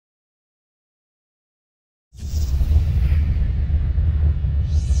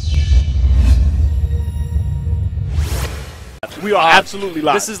We are absolutely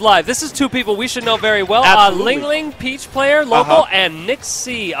live. This is live. This is two people we should know very well. LingLing, Peach player, local, and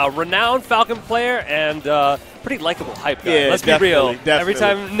NickC, a renowned Falcon player and pretty likable hype guy. Yeah, let's be real. Definitely. Every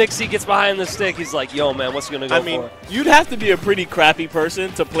time NickC gets behind the stick, he's like, yo, man, what's he going to go for? You'd have to be a pretty crappy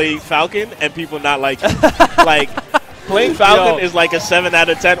person to play Falcon and people not like you. Like, playing Falcon is like a 7 out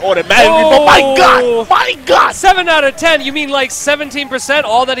of 10 automatically. Oh my God! My God! 7 out of 10? You mean like 17%?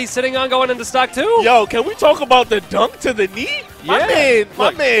 All that he's sitting on going into stock too? Yo, can we talk about the dunk to the knee? Yeah.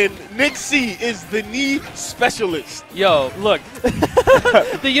 My man, NickC is the knee specialist. Yo, look.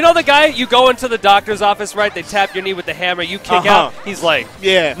 You know the guy, you go into the doctor's office, right? They tap your knee with the hammer, you kick out. He's like,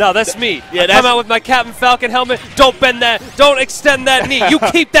 no, that's me. Yeah, come out with my Captain Falcon helmet. Don't bend that. Don't extend that knee. You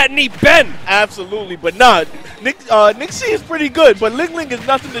keep that knee bent. Absolutely. But nah, NickC is pretty good, but LingLing is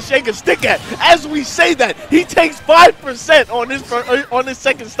nothing to shake a stick at. As we say that, he takes 5% on his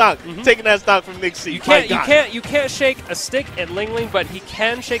second stock, taking that stock from NickC. You can't shake a stick at LingLing, but he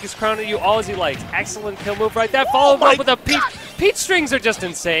can shake his crown at you all as he likes. Excellent kill move right there. Followed up with a Peach. Peach strings are just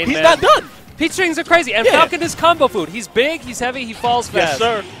insane, He's man. not done. Peach strings are crazy, and Falcon is combo food. He's big, he's heavy, he falls fast.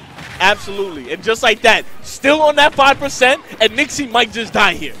 Yes, sir. Absolutely. And just like that, still on that 5%, and NickC might just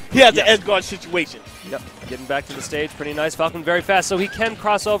die here. He has an edge guard situation. Yep. Getting back to the stage, pretty nice. Falcon very fast, so he can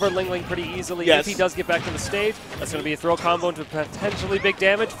cross over LingLing pretty easily. If he does get back to the stage, that's going to be a throw combo into potentially big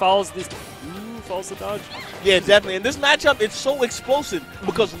damage. Follows the dodge. Yeah, definitely. And this matchup, it's so explosive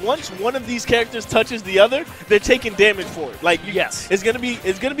because once one of these characters touches the other, they're taking damage for it. Like, it's gonna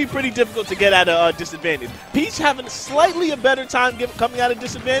be pretty difficult to get at a disadvantage. Peach having slightly a better time coming out of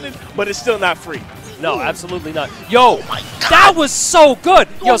disadvantage, but it's still not free. No, absolutely not. Yo, that was so good.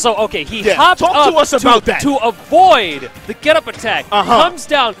 Yo, so, okay, he hopped up to us about that. To avoid the get-up attack, comes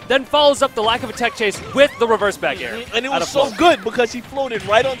down, then follows up the lack of attack chase with the reverse back air. And it was so good because he floated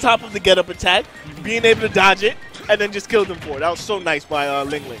right on top of the get-up attack, being able to dodge it, and then just killed him for it. That was so nice by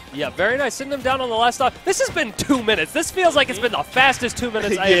LingLing. Yeah, very nice. Sitting him down on the last stock. This has been 2 minutes. This feels like it's been the fastest 2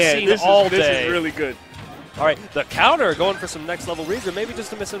 minutes I have seen all day. This is really good. All right, the counter going for some next level reads, or maybe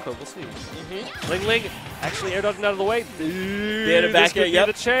just a misinput. We'll see. LingLing actually air dodging out of the way. Yeah, the back air,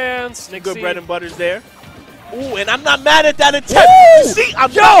 the chance. NickC. Good bread and butter's there. Ooh, and I'm not mad at that attempt. You see,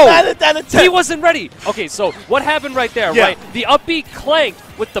 I'm not mad at that attempt. He wasn't ready. Okay, so what happened right there, right? The upbeat clanked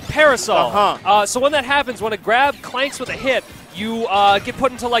with the parasol. So when that happens, when a grab clanks with a hit, you get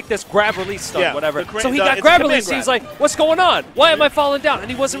put into like this grab release stun, whatever. So he got grab release. He's like, what's going on? Why am I falling down?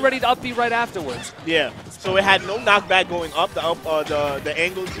 And he wasn't ready to upbeat right afterwards. Yeah. So it had no knockback going up. The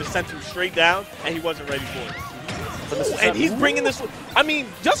angle just sent him straight down, and he wasn't ready for it. Ooh, and he's bringing this. I mean,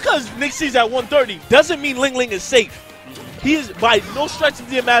 just because NickC's at 130 doesn't mean LingLing is safe. He is, by no stretch of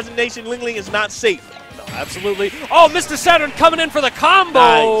the imagination, LingLing is not safe. No, absolutely. Oh, Mr. Saturn coming in for the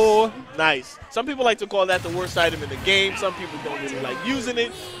combo. Nice. Some people like to call that the worst item in the game. Some people don't really like using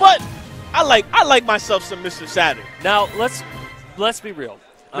it, but I like myself some Mr. Saturn. Now let's be real.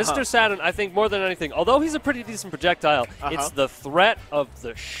 Mr. Saturn, I think more than anything, although he's a pretty decent projectile, it's the threat of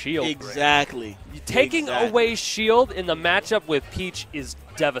the shield. Exactly. Taking away shield in the matchup with Peach is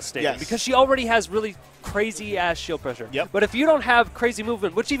devastating because she already has really crazy-ass shield pressure. But if you don't have crazy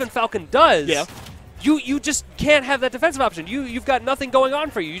movement, which even Falcon does, you just can't have that defensive option. You've got nothing going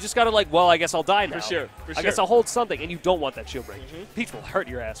on for you. You just got to like, well, I guess I'll die now. For sure. I guess I'll hold something, and you don't want that shield break. Peach will hurt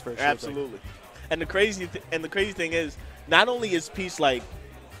your ass for a shield break. Absolutely. And the crazy thing is, not only is Peach like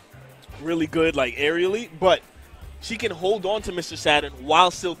really good like aerially, but she can hold on to Mr. Saturn while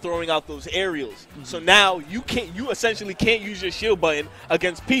still throwing out those aerials. So now you essentially can't use your shield button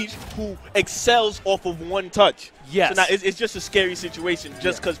against Peach, who excels off of one touch. Yes. So now it's just a scary situation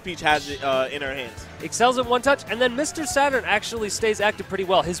just because Peach has it in her hands. Excels in one touch, and then Mr. Saturn actually stays active pretty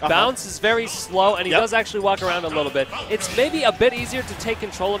well. His bounce is very slow, and he does actually walk around a little bit. It's maybe a bit easier to take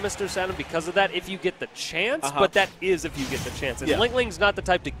control of Mr. Saturn because of that if you get the chance, but that is if you get the chance. And LingLing's not the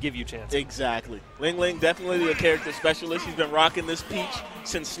type to give you chances. Exactly. LingLing, definitely a character specialist. He's been rocking this Peach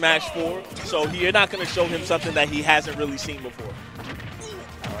since Smash 4, so you're not going to show him something that he hasn't really seen before.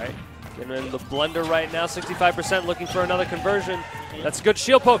 All right. Getting in the blender right now, 65%, looking for another conversion. That's a good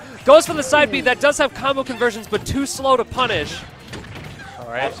shield poke. Goes for the side B. That does have combo conversions, but too slow to punish. All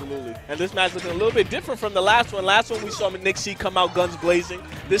right. Absolutely. And this match looking a little bit different from the last one. Last one we saw NickC come out guns blazing.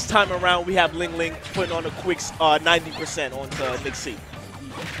 This time around we have LingLing putting on a quick 90% onto NickC.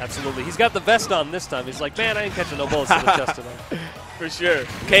 Absolutely. He's got the vest on this time. He's like, man, I ain't catching no bullets to the chest tonight. For sure.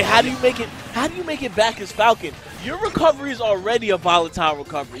 Okay, how do you make it back as Falcon? Your recovery is already a volatile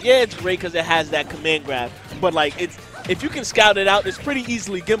recovery. Yeah, it's great because it has that command grab, but like if you can scout it out, it's pretty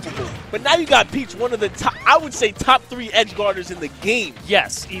easily gimpable. But now you got Peach, one of the top, I would say top 3 edge guarders in the game.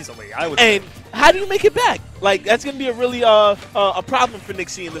 Yes, easily. I would. And how do you make it back? Like, that's going to be a really a problem for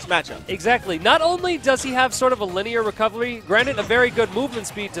NickC in this matchup. Exactly. Not only does he have sort of a linear recovery, granted a very good movement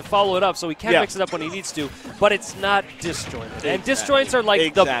speed to follow it up, so he can mix it up when he needs to, but it's not disjointed. Exactly. And disjoints are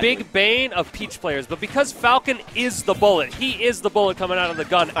like the big bane of Peach players. But because Falcon is the bullet, he is the bullet coming out of the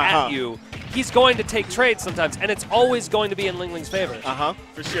gun at you, he's going to take trades sometimes, and it's always going to be in LingLing's favor.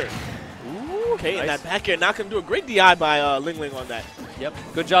 For sure. Okay, and that back air not going to do a great DI by LingLing on that. Yep,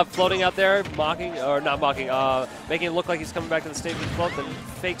 good job floating out there, mocking, or not mocking, making it look like he's coming back to the stage with float, then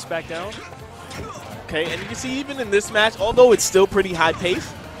fakes back down. Okay, and you can see even in this match, although it's still pretty high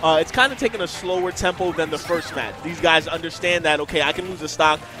pace, it's kind of taking a slower tempo than the first match. These guys understand that, okay, I can lose the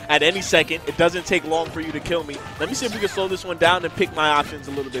stock at any second. It doesn't take long for you to kill me. Let me see if we can slow this one down and pick my options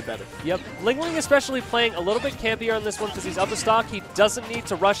a little bit better. Yep. LingLing especially playing a little bit campier on this one because he's up a stock. He doesn't need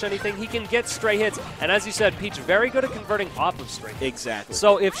to rush anything. He can get stray hits. And as you said, Peach very good at converting off of stray hits. Exactly.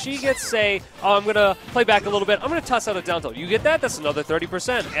 So if she gets, say, oh, I'm going to play back a little bit. I'm going to toss out a down tilt. You get that? That's another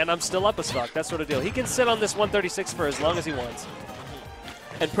 30%. And I'm still up a stock. That sort of deal. He can sit on this 136 for as long as he wants.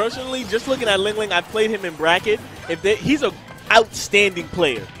 And personally, just looking at LingLing, I've played him in bracket. He's an outstanding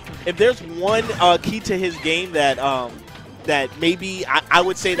player. If there's one key to his game that that maybe I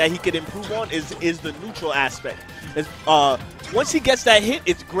would say that he could improve on is the neutral aspect. Once he gets that hit,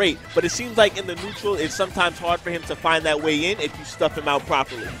 it's great. But it seems like in the neutral, it's sometimes hard for him to find that way in if you stuff him out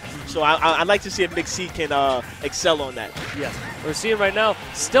properly. So I'd like to see if NickC can excel on that. Yes. We're seeing right now,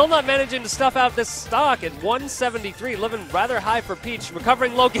 still not managing to stuff out this stock at 173, living rather high for Peach.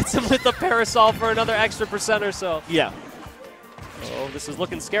 Recovering low gets him with the parasol for another extra % or so. Yeah. Oh, this is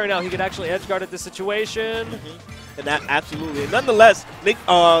looking scary now. He could actually edge guard at this situation. And that absolutely. And nonetheless,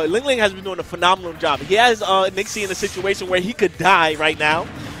 LingLing has been doing a phenomenal job. He has NickC in a situation where he could die right now,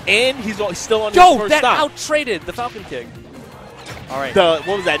 and he's still on his first that stop. out-traded the Falcon kick. All right. What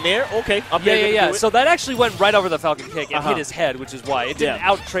was that, Nair? Okay. Yeah. So that actually went right over the Falcon kick and hit his head, which is why. It didn't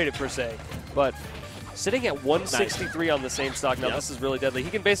out-trade it per se. But sitting at 163 on the same stock now, this is really deadly. He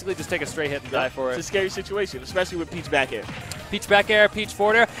can basically just take a straight hit and die for it. It's a scary situation, especially with Peach back air. Peach back air, Peach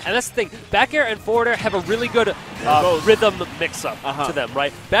forward air. And that's the thing. Back air and forward air have a really good rhythm mix-up to them,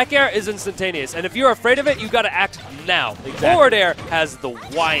 right? Back air is instantaneous. And if you're afraid of it, you got to act now. Exactly. Forward air has the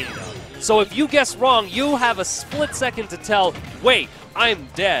wind-up. So if you guess wrong, you have a split second to tell, wait, I'm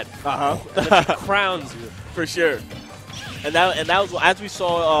dead. And then she crowns you. For sure. And that was, as we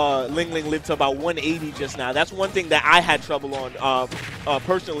saw LingLing live to about 180 just now. That's one thing that I had trouble on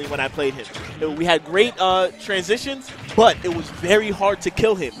personally when I played him. We had great transitions, but it was very hard to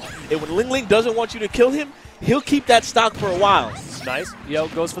kill him. And when LingLing doesn't want you to kill him, he'll keep that stock for a while. Nice. Yo,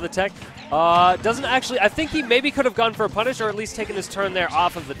 goes for the tech. Doesn't actually, I think he maybe could have gone for a punish or at least taken his turn there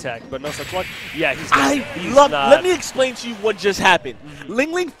off of the tech, but no such luck. Yeah, he's not. Let me explain to you what just happened.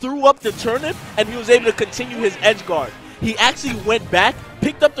 LingLing threw up the turnip, and he was able to continue his edge guard. He actually went back,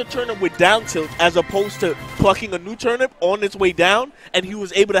 picked up the turnip with down tilt as opposed to plucking a new turnip on its way down, and he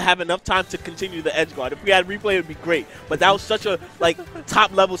was able to have enough time to continue the edge guard. If we had replay, it would be great. But that was such a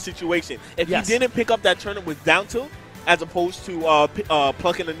top-level situation. If he didn't pick up that turnip with down tilt, as opposed to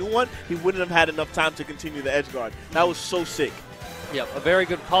plucking a new one, he wouldn't have had enough time to continue the edge guard. That was so sick. Yep, a very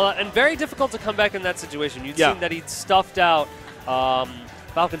good call-out, and very difficult to come back in that situation. You'd seen that he'd stuffed out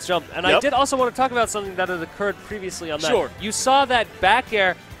Falcon's jump. And I did also want to talk about something that had occurred previously on that. Sure. You saw that back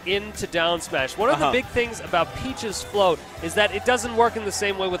air into down smash. One of the big things about Peach's float is that it doesn't work in the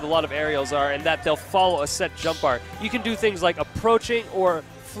same way with a lot of aerials are, and that they'll follow a set jump bar. You can do things like approaching or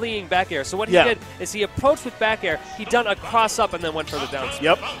fleeing back air. So what he did is he approached with back air, he done a cross up and then went for the down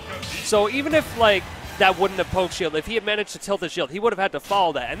smash. So even if that wouldn't have poked shield, if he had managed to tilt the shield, he would have had to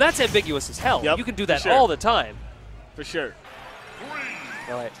follow that. And that's ambiguous as hell. You can do that all the time. For sure.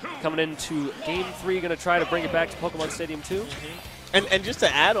 All right, coming into Game 3, going to try to bring it back to Pokemon Stadium 2. And just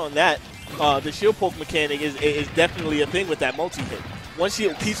to add on that, the shield poke mechanic is definitely a thing with that multi-hit. Once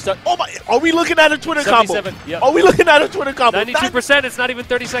he keeps oh my, are we looking at a Twitter combo? Yep. Are we looking at a Twitter combo? 92%, it's not even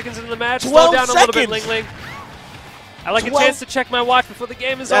 30 seconds into the match. Slow down a little bit, LingLing. I like a chance to check my watch before the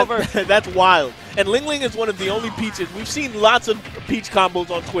game is over. That's wild. And LingLing is one of the only Peaches. We've seen lots of Peach combos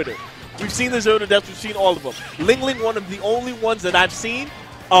on Twitter. We've seen the Zero to Death. We've seen all of them. LingLing, one of the only ones that I've seen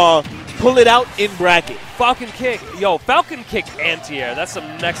pull it out in bracket. Falcon kick. Yo, Falcon kick anti-air. That's some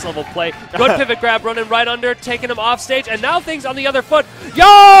next level play. Good pivot grab running right under, taking him off stage, and now things on the other foot.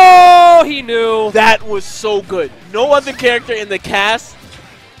 Yo, he knew. That was so good. No other character in the cast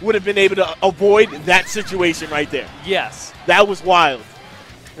would have been able to avoid that situation right there. Yes. That was wild.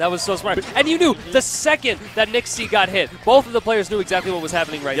 That was so smart. And you knew the second that NickC got hit, both of the players knew exactly what was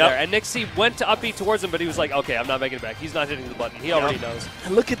happening right there. And NickC went to up B towards him, but he was like, okay, I'm not making it back. He's not hitting the button. He already knows.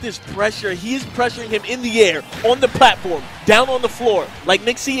 And look at this pressure. He is pressuring him in the air, on the platform, down on the floor. Like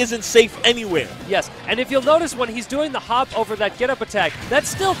NickC isn't safe anywhere. Yes, and if you'll notice when he's doing the hop over that get-up attack, that's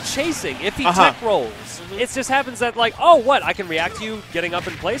still chasing if he tech rolls. It just happens that like, oh, what? I can react to you getting up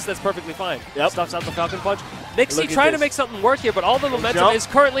in place? That's perfectly fine. Stuffs out the Falcon Punch. NickC trying to make something work here, but all the momentum is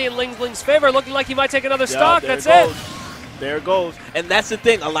currently in LingLing's favor, looking like he might take another stock. That's it. There it goes. And that's the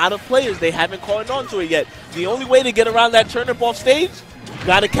thing. A lot of players, they haven't caught on to it yet. The only way to get around that turnip off stage,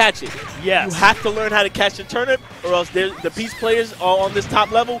 got to catch it. Yes. You have to learn how to catch the turnip, or else the Beast players on this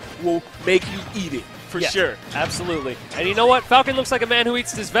top level will make you eat it. For sure. Absolutely. And you know what? Falcon looks like a man who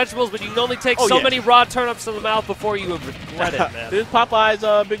eats his vegetables, but you can only take so many raw turnips to the mouth before you regret it, man. This is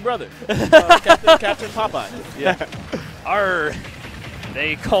Popeye's big brother. Captain Popeye. Yeah. Arr.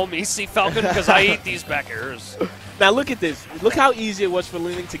 They call me Sea Falcon because I eat these backers. Now look at this. Look how easy it was for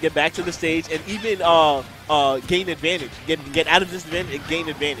LingLing to get back to the stage and even gain advantage. Get out of this event and gain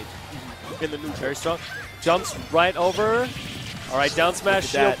advantage in the neutral. Very strong. Jumps right over. All right, down smash,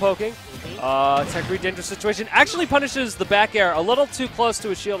 shield poking. Tech read, dangerous situation. Actually punishes the back air a little too close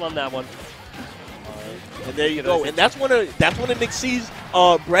to a shield on that one. And there you go. And that's one of NickC's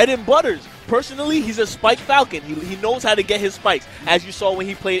bread and butters. Personally, he's a spike Falcon. He knows how to get his spikes, as you saw when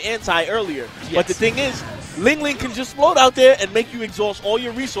he played Anti earlier. But the thing is, LingLing can just float out there and make you exhaust all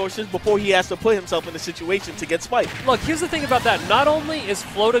your resources before he has to put himself in a situation to get spiked. Look, here's the thing about that. Not only is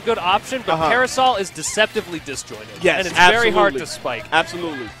float a good option, but Parasol is deceptively disjointed. Yes, and it's very hard to spike.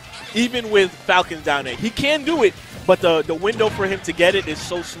 Absolutely. Even with Falcons down there. He can do it, but the window for him to get it is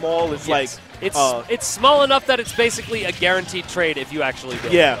so small. It's like... It's small enough that it's basically a guaranteed trade if you actually do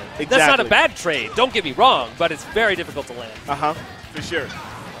it. Yeah, exactly. That's not a bad trade. Don't get me wrong, but it's very difficult to land. For sure.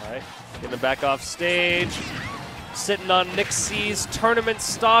 All right. In the back off stage. Sitting on NickC's tournament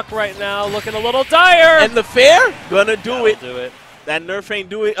stock right now, looking a little dire. And the fair gonna do it. Do it. That nerf ain't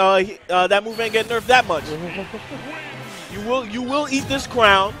do it. That move ain't get nerfed that much. You will eat this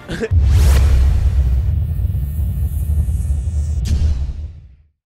crown.